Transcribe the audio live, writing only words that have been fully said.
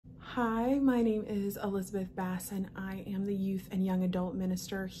Hi, my name is Elizabeth Bass and I am the Youth and Young Adult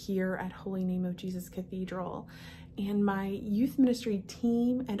Minister here at Holy Name of Jesus Cathedral. And my youth ministry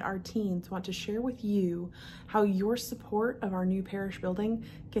team and our teens want to share with you how your support of our new parish building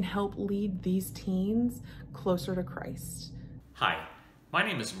can help lead these teens closer to Christ. Hi, my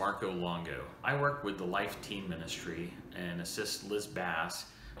name is Marco Longo. I work with the Life Teen Ministry and assist Liz Bass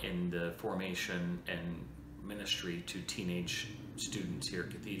in the formation and ministry to teenage students here at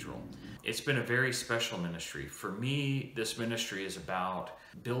Cathedral. It's been a very special ministry. For me, this ministry is about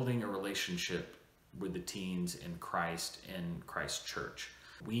building a relationship with the teens in Christ and Christ Church.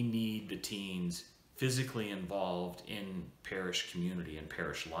 We need the teens physically involved in parish community and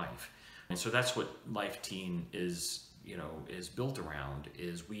parish life. And so that's what Life Teen is built around,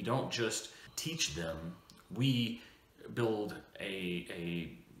 is we don't just teach them, we build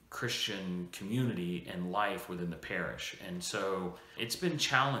a Christian community and life within the parish. And so it's been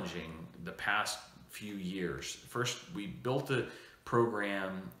challenging the past few years. First, we built a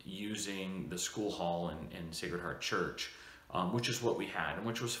program using the school hall in Sacred Heart Church, which is what we had, and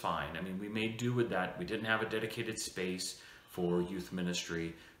which was fine. I mean, we made do with that. We didn't have a dedicated space for youth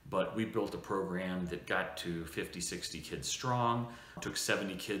ministry, but we built a program that got to 50, 60 kids strong, took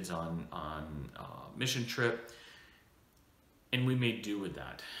 70 kids on a mission trip, and we made do with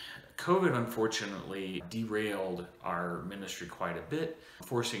that. COVID, unfortunately, derailed our ministry quite a bit,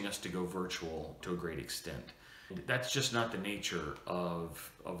 forcing us to go virtual to a great extent. That's just not the nature of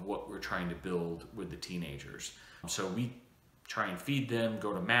what we're trying to build with the teenagers. So we try and feed them,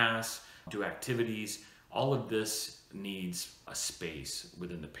 go to Mass, do activities. All of this needs a space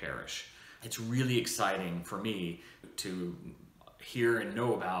within the parish. It's really exciting for me to hear and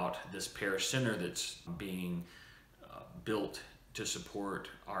know about this parish center that's being built to support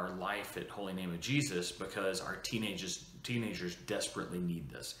our life at Holy Name of Jesus, because our teenagers desperately need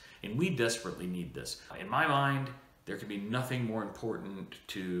this, and we desperately need this. In my mind, there can be nothing more important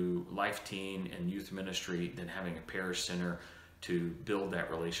to Life Teen and youth ministry than having a parish center to build that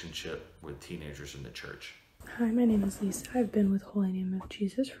relationship with teenagers in the church. Hi, my name is Lisa. I've been with Holy Name of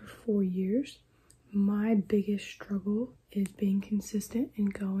Jesus for 4 years. My biggest struggle is being consistent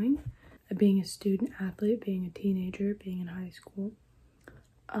and going. Being a student athlete, being a teenager, being in high school.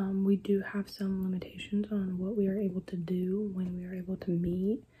 We do have some limitations on what we are able to do, when we are able to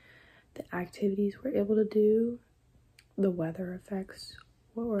meet, the activities we're able to do, the weather affects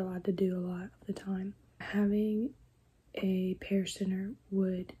what we're allowed to do a lot of the time. Having a parish center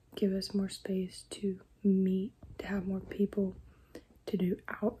would give us more space to meet, to have more people, to do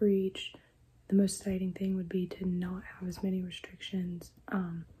outreach. The most exciting thing would be to not have as many restrictions.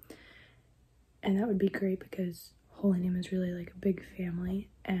 And that would be great, because Holy Name is really like a big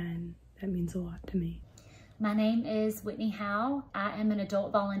family, and that means a lot to me. My name is Whitney Howe. I am an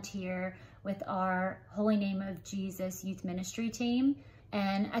adult volunteer with our Holy Name of Jesus youth ministry team.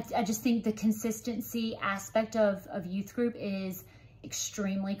 And I just think the consistency aspect of youth group is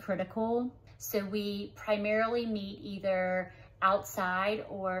extremely critical. So we primarily meet either outside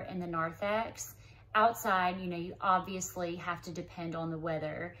or in the narthex. Outside, you obviously have to depend on the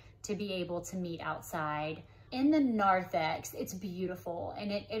weather to be able to meet outside. In the narthex, it's beautiful,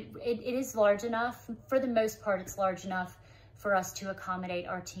 and it is large enough. For the most part, it's large enough for us to accommodate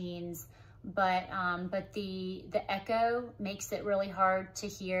our teens, but the echo makes it really hard to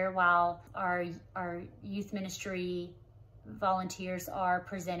hear while our youth ministry volunteers are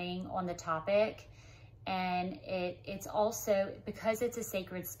presenting on the topic. And it's also, because it's a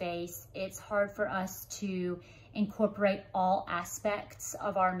sacred space, it's hard for us to incorporate all aspects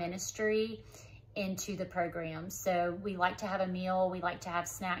of our ministry into the program. So we like to have a meal, we like to have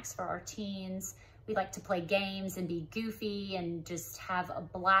snacks for our teens, we like to play games and be goofy and just have a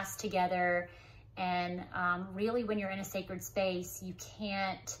blast together. And really, when you're in a sacred space, you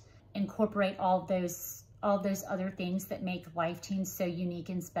can't incorporate all those other things that make Life Teen so unique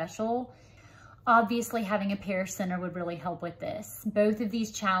and special. Obviously, having a parish center would really help with this. Both of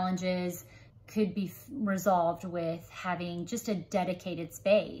these challenges could be resolved with having just a dedicated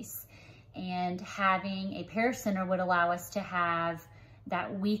space, and having a parish center would allow us to have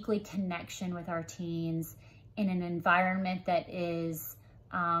that weekly connection with our teens in an environment that is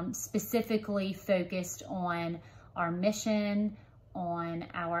specifically focused on our mission, on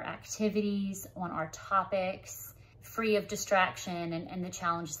our activities, on our topics, free of distraction and the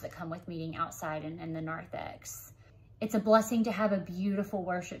challenges that come with meeting outside and the narthex. It's a blessing to have a beautiful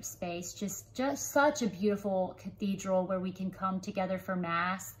worship space, just such a beautiful cathedral where we can come together for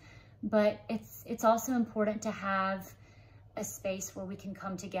Mass. But it's also important to have a space where we can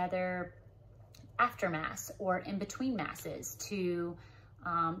come together after Mass or in between Masses to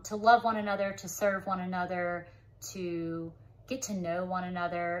to love one another, to serve one another, to get to know one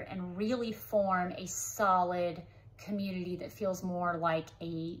another, and really form a solid community that feels more like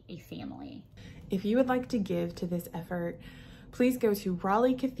a family. If you would like to give to this effort, please go to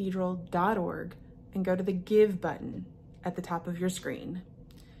raleighcathedral.org and go to the Give button at the top of your screen.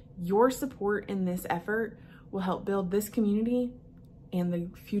 Your support in this effort will help build this community and the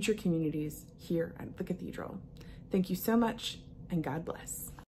future communities here at the Cathedral. Thank you so much, and God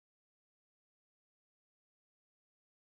bless.